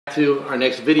To our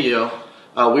next video,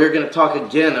 we're going to talk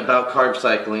again about carb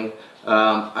cycling.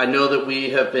 I know that we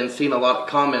have been seeing a lot of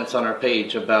comments on our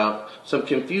page about some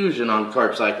confusion on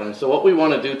carb cycling. So what we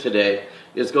want to do today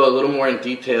is go a little more in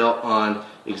detail on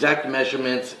exact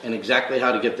measurements and exactly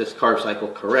how to get this carb cycle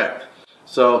correct.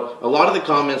 So a lot of the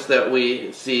comments that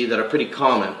we see that are pretty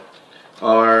common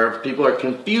are people are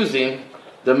confusing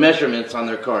the measurements on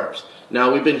their carbs.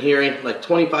 Now we've been hearing like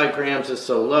 25 grams is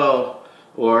so low,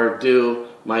 or do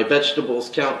my vegetables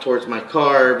count towards my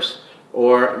carbs,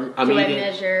 or do I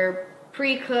measure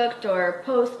pre-cooked or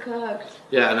post-cooked?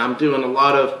 Yeah, and I'm doing a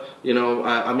lot of,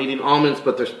 I'm eating almonds,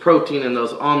 but there's protein in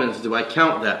those almonds. Do I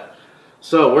count that?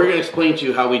 So we're going to explain to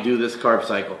you how we do this carb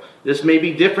cycle. This may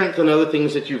be different than other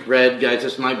things that you've read, guys.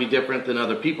 This might be different than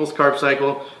other people's carb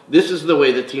cycle. This is the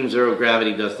way that Team Zero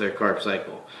Gravity does their carb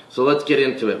cycle. So let's get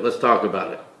into it. Let's talk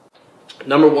about it.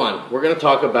 Number one, we're going to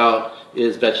talk about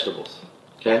is vegetables.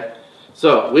 Okay?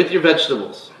 So, with your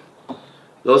vegetables,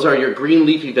 those are your green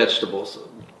leafy vegetables.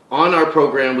 On our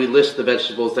program, we list the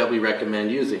vegetables that we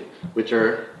recommend using, which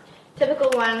are... Typical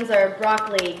ones are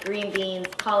broccoli, green beans,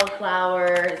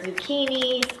 cauliflower,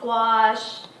 zucchini,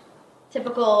 squash,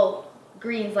 typical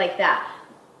greens like that.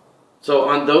 So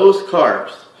on those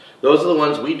carbs, those are the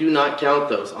ones we do not count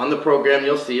those. On the program,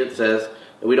 you'll see it says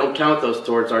that we don't count those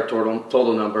towards our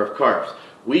total number of carbs.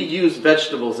 We use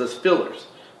vegetables as fillers.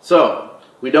 So,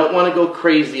 we don't want to go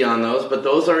crazy on those, but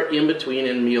those are in between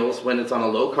in meals when it's on a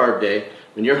low carb day.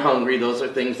 When you're hungry, those are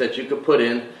things that you could put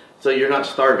in so you're not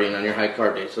starving on your high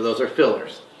carb day. So those are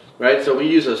fillers, right? So we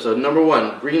use those. So number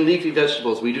one, green leafy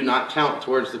vegetables, we do not count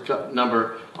towards the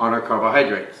number on our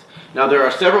carbohydrates. Now there are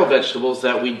several vegetables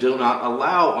that we do not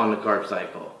allow on the carb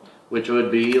cycle, which would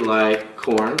be like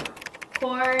corn,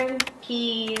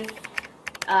 peas,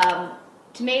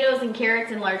 tomatoes and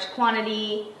carrots in large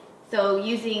quantity. So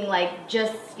using like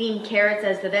just steamed carrots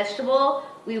as the vegetable,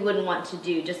 we wouldn't want to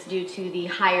do just due to the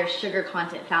higher sugar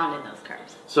content found in those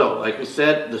carbs. So like we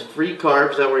said, the free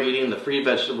carbs that we're eating, the free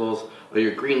vegetables, are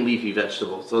your green leafy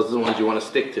vegetables. Those are the ones you want to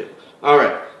stick to.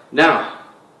 Alright, now,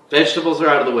 vegetables are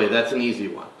out of the way. That's an easy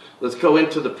one. Let's go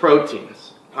into the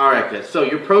proteins. Alright guys, so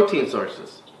your protein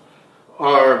sources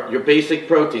are your basic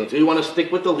proteins. We want to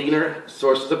stick with the leaner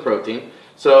sources of protein.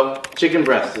 So chicken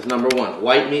breast is number one.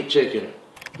 White meat chicken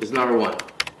is number one.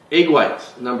 Egg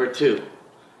whites, number two.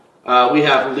 We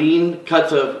have lean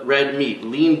cuts of red meat,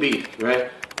 lean beef,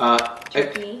 right?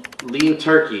 Turkey. Lean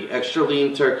turkey, extra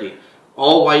lean turkey.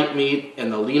 All white meat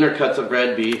and the leaner cuts of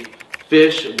red beef.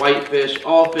 Fish, white fish,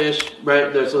 all fish,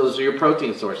 right? Those are your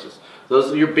protein sources.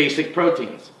 Those are your basic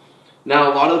proteins.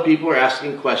 Now, a lot of the people are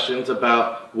asking questions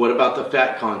about what about the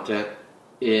fat content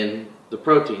in the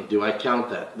protein? Do I count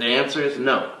that? The answer is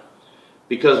no,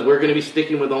 because we're going to be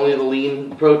sticking with only the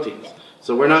lean proteins.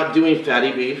 So we're not doing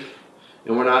fatty beef,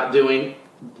 and we're not doing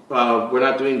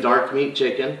dark meat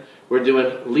chicken. We're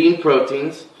doing lean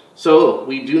proteins. So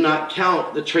we do not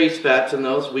count the trace fats in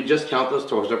those. We just count those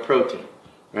towards our protein,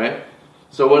 right?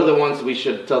 So what are the ones we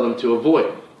should tell them to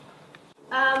avoid?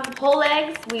 Whole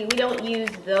eggs. We don't use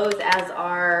those as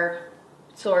our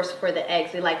source for the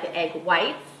eggs. We like the egg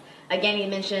whites. Again, you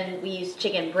mentioned we use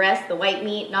chicken breast, the white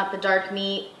meat, not the dark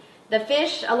meat. The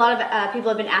fish, a lot of people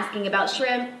have been asking about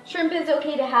shrimp. Shrimp is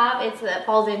okay to have. It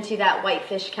falls into that white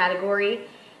fish category.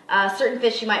 Certain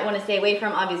fish you might want to stay away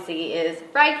from, obviously, is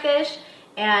fried fish.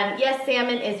 And yes,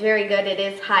 salmon is very good. It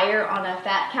is higher on a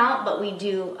fat count, but we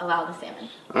do allow the salmon.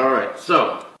 All right,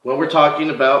 so when we're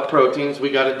talking about proteins,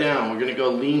 we got it down. We're going to go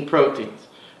lean proteins.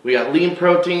 We got lean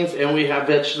proteins and we have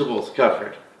vegetables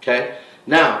covered, okay?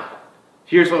 Now,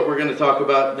 here's what we're going to talk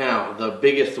about now, the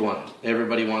biggest one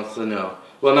everybody wants to know.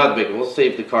 Well, not big. We'll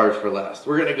save the carbs for last.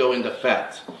 We're going to go into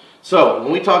fats. So,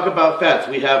 when we talk about fats,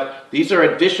 these are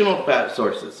additional fat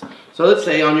sources. So, let's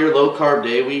say on your low carb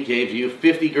day, we gave you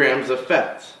 50 grams of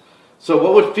fats. So,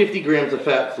 what would 50 grams of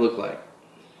fats look like?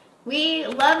 We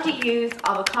love to use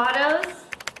avocados,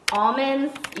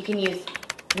 almonds. You can use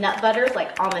nut butters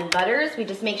like almond butters. We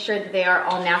just make sure that they are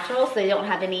all natural so they don't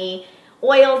have any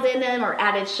oils in them or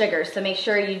added sugars. So, make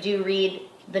sure you do read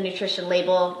the nutrition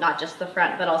label, not just the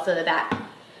front, but also the back.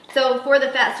 So for the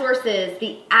fat sources,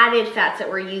 the added fats that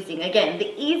we're using, again,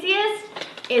 the easiest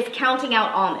is counting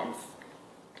out almonds.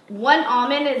 One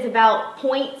almond is about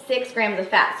 0.6 grams of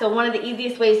fat. So one of the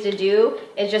easiest ways to do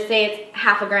is just say it's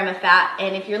half a gram of fat.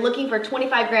 And if you're looking for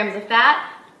 25 grams of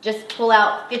fat, just pull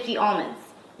out 50 almonds.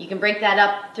 You can break that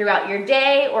up throughout your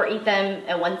day or eat them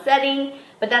in one setting,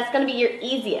 but that's going to be your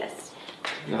easiest.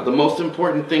 Now the most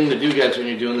important thing to do, guys, when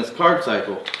you're doing this carb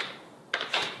cycle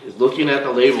is looking at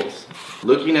the labels,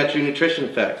 looking at your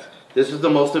nutrition facts. This is the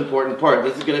most important part.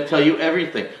 This is going to tell you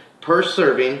everything. per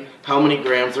serving, how many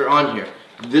grams are on here.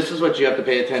 This is what you have to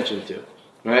pay attention to,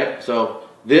 right? So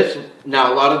this,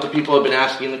 now a lot of the people have been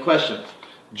asking the question.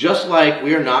 Just like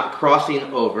we are not crossing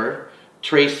over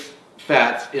trace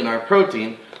fats in our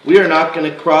protein, we are not going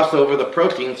to cross over the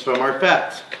proteins from our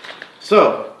fats.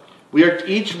 So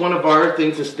each one of our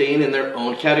things is staying in their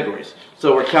own categories.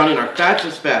 So we're counting our fats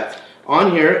as fats.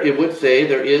 On here, it would say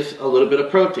there is a little bit of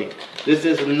protein. This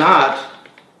is not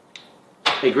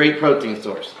a great protein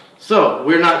source. So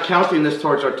we're not counting this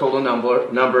towards our total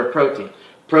number of protein.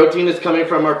 Protein is coming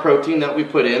from our protein that we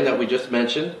put in, that we just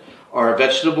mentioned. Our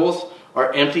vegetables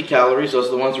are empty calories. Those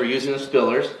are the ones we're using as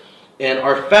fillers. And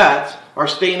our fats are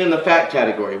staying in the fat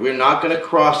category. We're not going to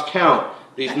cross count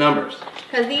these numbers.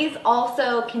 Because these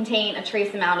also contain a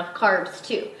trace amount of carbs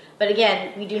too. But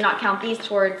again, we do not count these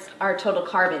towards our total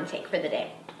carb intake for the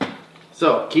day.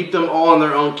 So keep them all in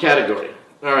their own category.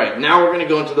 All right, now we're going to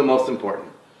go into the most important.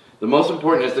 The most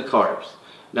important is the carbs.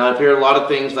 Now, I've heard a lot of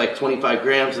things like 25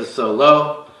 grams is so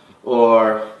low,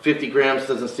 or 50 grams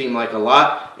doesn't seem like a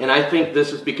lot, and I think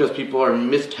this is because people are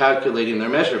miscalculating their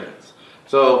measurements.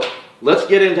 So let's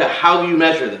get into how you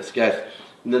measure this, guys.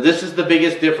 Now, this is the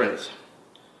biggest difference.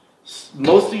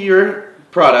 Most of your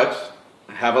products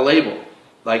have a label,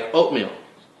 like oatmeal.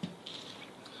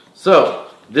 So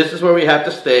this is where we have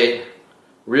to stay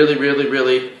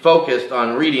really focused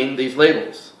on reading these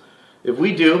labels. If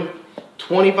we do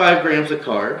 25 grams of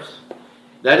carbs,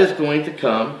 that is going to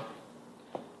come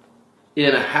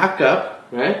in a half cup,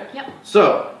 right? Yep.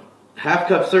 So, half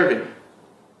cup serving.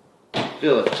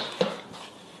 Fill it.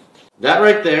 That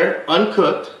right there,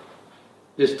 uncooked,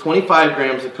 is 25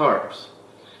 grams of carbs.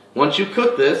 Once you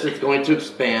cook this, it's going to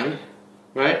expand,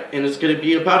 right? And it's going to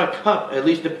be about a cup, at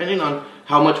least depending on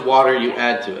how much water you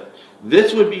add to it.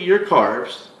 This would be your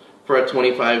carbs for a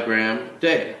 25 gram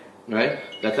day, right?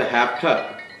 That's a half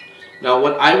cup. Now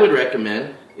what I would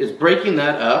recommend is breaking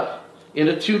that up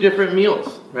into 2 different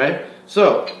meals, right?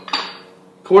 So,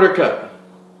 quarter cup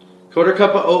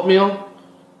of oatmeal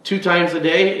 2 times a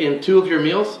day in 2 of your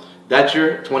meals, that's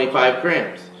your 25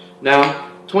 grams.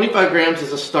 Now, 25 grams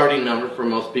is a starting number for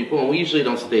most people, and we usually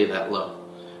don't stay that low.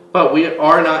 But we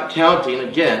are not counting,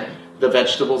 again, the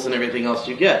vegetables and everything else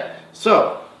you get.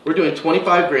 So, we're doing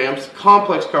 25 grams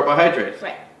complex carbohydrates,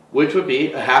 right, which would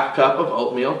be a half cup of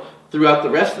oatmeal. Throughout the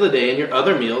rest of the day in your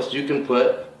other meals, you can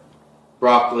put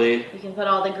broccoli, you can put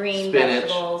all the green spinach,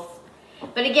 vegetables.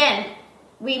 But again,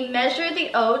 we measure the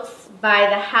oats by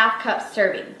the half cup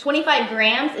serving. 25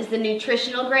 grams is the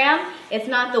nutritional gram. It's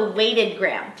not the weighted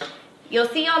gram. You'll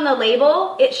see on the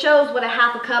label, it shows what a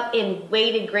half a cup in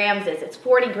weighted grams is. It's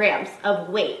 40 grams of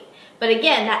weight. But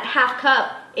again, that half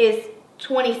cup is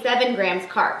 27 grams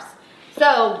carbs.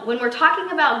 So when we're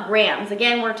talking about grams,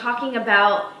 again, we're talking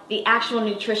about the actual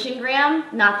nutrition gram,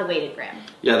 not the weighted gram.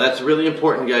 Yeah, that's really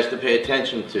important, guys, to pay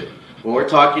attention to. When we're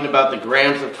talking about the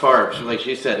grams of carbs, like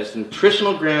she said, it's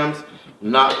nutritional grams,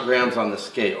 not grams on the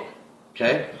scale.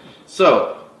 Okay?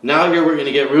 So now here we're going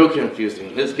to get real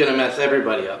confusing. This is going to mess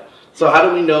everybody up. So how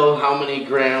do we know how many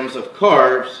grams of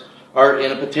carbs are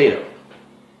in a potato?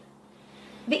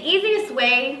 The easiest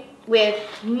way with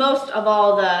most of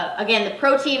all the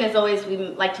protein is always, we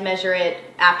like to measure it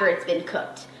after it's been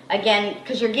cooked. Again,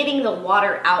 because you're getting the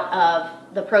water out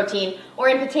of the protein. Or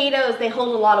in potatoes, they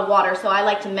hold a lot of water, so I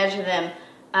like to measure them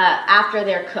after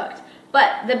they're cooked.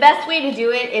 But the best way to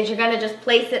do it is you're going to just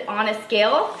place it on a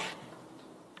scale,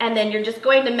 and then you're just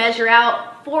going to measure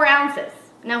out 4 ounces.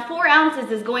 Now 4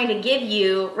 ounces is going to give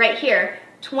you, right here,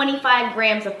 25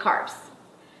 grams of carbs.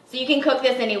 So you can cook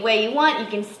this any way you want. You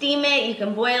can steam it, you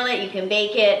can boil it, you can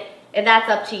bake it, and that's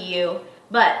up to you.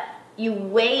 But you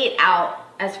weigh it out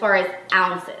as far as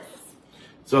ounces.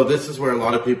 So this is where a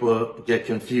lot of people get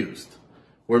confused.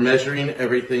 We're measuring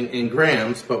everything in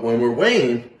grams, but when we're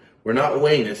weighing, we're not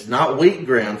weighing. It's not weight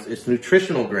grams, it's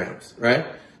nutritional grams, right?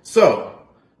 So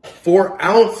 4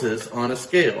 ounces on a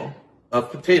scale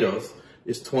of potatoes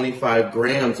is 25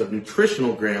 grams of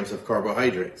nutritional grams of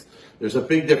carbohydrates. There's a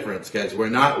big difference, guys. We're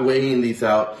not weighing these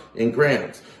out in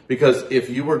grams. Because if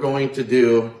you were going to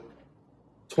do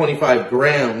 25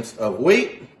 grams of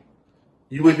weight,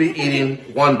 you would be eating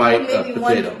 1 bite of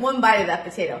potato. One bite of that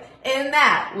potato. And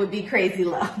that would be crazy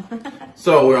low.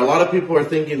 So where a lot of people are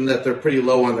thinking that they're pretty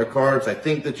low on their carbs, I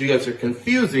think that you guys are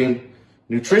confusing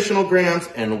nutritional grams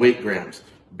and weight grams.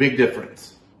 Big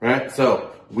difference, right?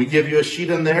 So we give you a sheet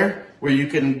in there where you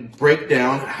can break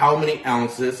down how many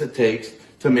ounces it takes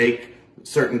to make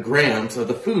certain grams of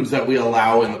the foods that we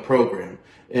allow in the program.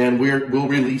 And we'll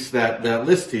release that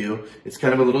list to you. It's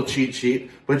kind of a little cheat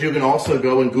sheet, but you can also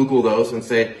go and Google those and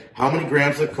say how many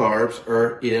grams of carbs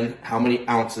are in how many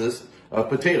ounces of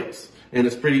potatoes. and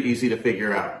it's pretty easy to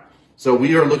figure out. So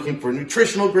we are looking for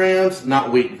nutritional grams,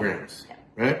 not weight grams,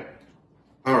 right?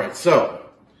 All right, so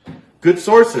good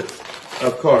sources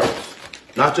of carbs,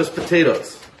 not just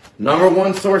potatoes. Number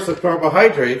one source of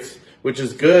carbohydrates, which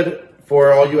is good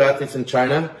for all you athletes in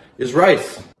China, is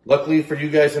rice. Luckily for you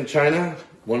guys in China,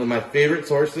 one of my favorite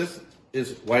sources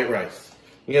is white rice.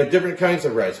 We have different kinds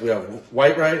of rice. We have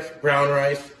white rice, brown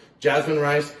rice, jasmine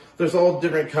rice. There's all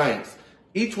different kinds.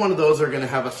 Each one of those are going to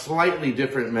have a slightly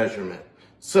different measurement.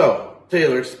 So,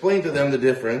 Taylor, explain to them the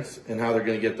difference and how they're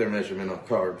going to get their measurement of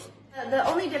carbs. The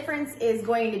only difference is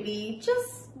going to be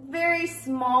just very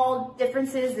small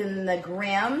differences in the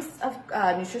grams of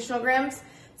nutritional grams.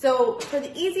 So for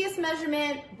the easiest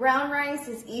measurement, brown rice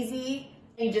is easy.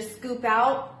 You just scoop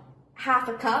out half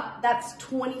a cup. That's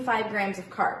 25 grams of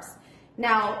carbs.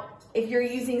 Now, if you're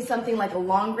using something like a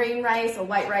long grain rice, a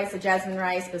white rice, a jasmine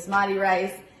rice, basmati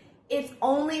rice, it's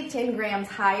only 10 grams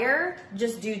higher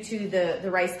just due to the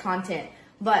rice content.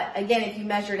 But again, if you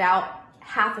measured out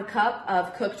half a cup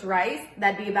of cooked rice,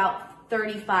 that'd be about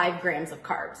 35 grams of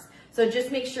carbs. So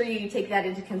just make sure you take that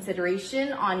into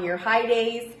consideration on your high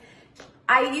days.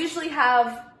 I usually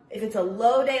have, if it's a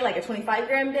low day, like a 25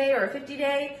 gram day or a 50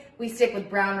 day, we stick with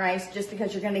brown rice just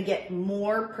because you're gonna get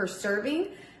more per serving.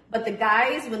 But the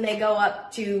guys, when they go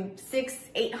up to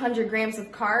 600-800 grams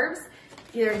of carbs,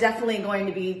 you're definitely going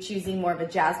to be choosing more of a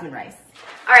jasmine rice.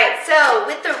 All right, so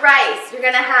with the rice, you're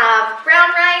gonna have brown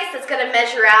rice that's gonna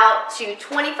measure out to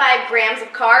 25 grams of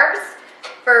carbs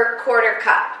per quarter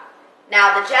cup.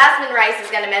 Now the jasmine rice is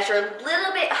gonna measure a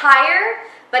little bit higher,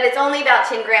 but it's only about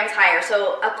 10 grams higher.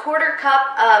 So a quarter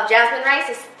cup of jasmine rice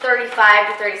is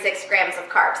 35 to 36 grams of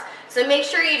carbs. So make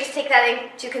sure you just take that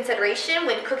into consideration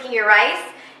when cooking your rice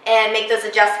and make those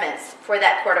adjustments for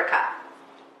that quarter cup.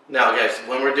 Now guys,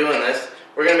 when we're doing this,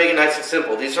 we're going to make it nice and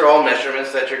simple. These are all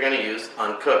measurements that you're going to use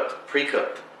uncooked,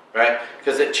 pre-cooked, right?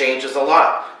 Because it changes a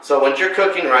lot. So when you're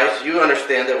cooking rice, you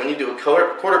understand that when you do a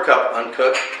quarter cup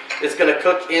uncooked, it's going to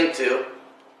cook into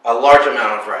a large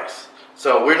amount of rice.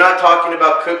 So we're not talking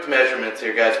about cooked measurements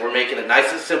here, guys. We're making it nice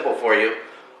and simple for you.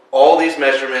 All these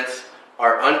measurements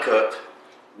are uncooked.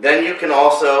 Then you can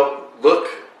also look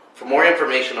for more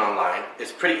information online.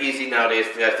 It's pretty easy nowadays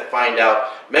for you guys to find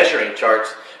out measuring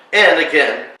charts. And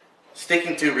again,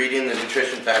 sticking to reading the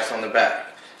nutrition facts on the back.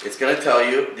 It's going to tell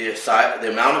you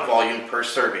the amount of volume per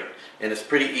serving. And it's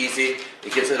pretty easy.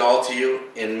 It gives it all to you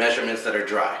in measurements that are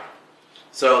dry.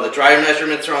 So the dry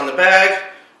measurements are on the bag.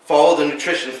 Follow the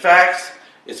nutrition facts.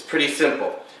 It's pretty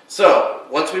simple. So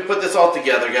once we put this all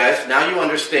together, guys, now you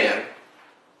understand.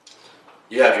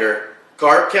 You have your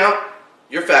carb count,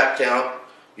 your fat count,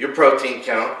 your protein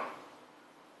count,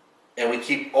 and we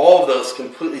keep all of those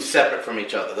completely separate from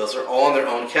each other. Those are all in their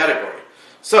own category.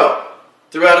 So,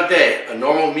 throughout a day, a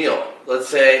normal meal, let's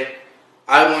say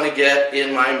I want to get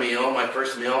in my meal, my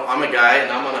first meal, I'm a guy and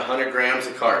I'm on 100 grams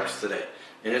of carbs today,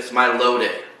 and it's my low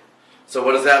day. So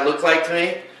what does that look like to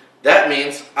me? That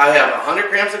means I have 100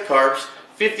 grams of carbs,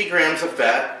 50 grams of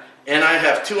fat, and I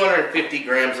have 250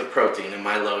 grams of protein in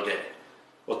my low day.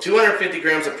 Well, 250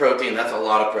 grams of protein, that's a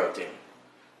lot of protein.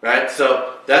 Right?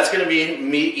 So that's going to be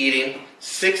me eating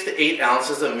 6 to 8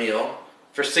 ounces of meal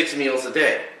for 6 meals a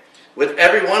day. With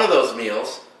every one of those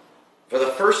meals, for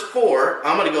the first 4,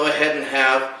 I'm going to go ahead and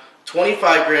have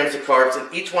 25 grams of carbs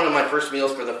in each one of my first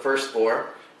meals for the first 4.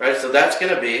 Right? So that's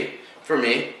going to be, for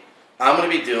me, I'm going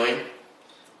to be doing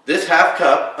this half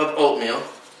cup of oatmeal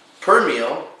per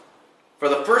meal for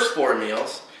the first 4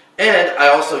 meals, and I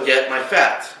also get my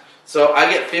fats. So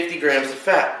I get 50 grams of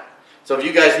fat. So if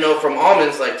you guys know from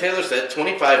almonds, like Taylor said,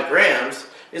 25 grams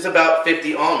is about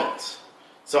 50 almonds.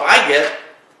 So I get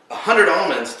 100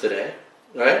 almonds today,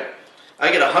 right?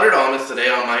 I get 100 almonds today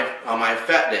on my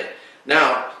fat day.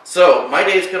 Now, so my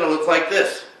day is going to look like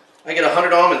this. I get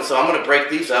 100 almonds, so I'm going to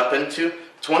break these up into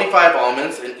 25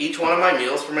 almonds in each one of my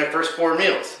meals for my first 4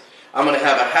 meals. I'm going to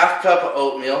have a half cup of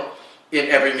oatmeal in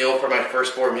every meal for my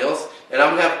first 4 meals, and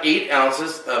I'm going to have 8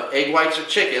 ounces of egg whites or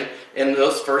chicken in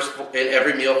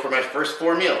every meal for my first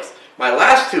 4 meals. My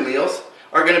last 2 meals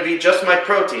are going to be just my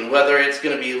protein, whether it's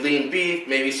going to be lean beef,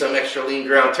 maybe some extra lean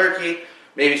ground turkey,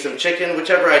 maybe some chicken,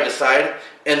 whichever I decide,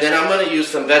 and then I'm going to use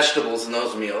some vegetables in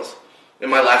those meals, in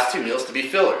my last 2 meals, to be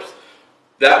fillers.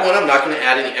 That one I'm not going to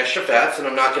add any extra fats, and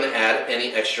I'm not going to add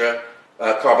any extra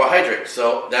carbohydrates.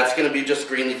 So that's going to be just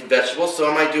green leafy vegetables. So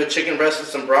I might do a chicken breast and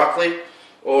some broccoli,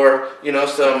 or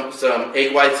some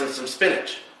egg whites and some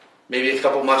spinach. Maybe a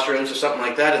couple mushrooms or something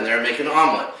like that in there, and make an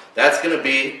omelet. That's going to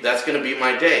be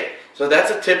my day. So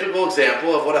that's a typical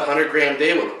example of what a 100-gram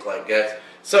day would look like, guys.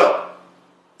 So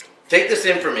take this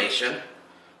information,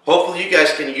 Hopefully you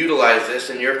guys can utilize this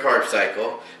in your carb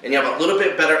cycle and you have a little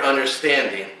bit better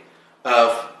understanding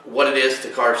of what it is to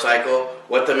carb cycle,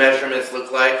 what the measurements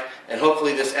look like, and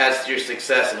hopefully this adds to your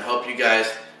success and help you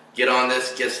guys get on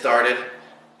this, get started,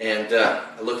 and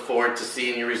I look forward to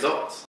seeing your results.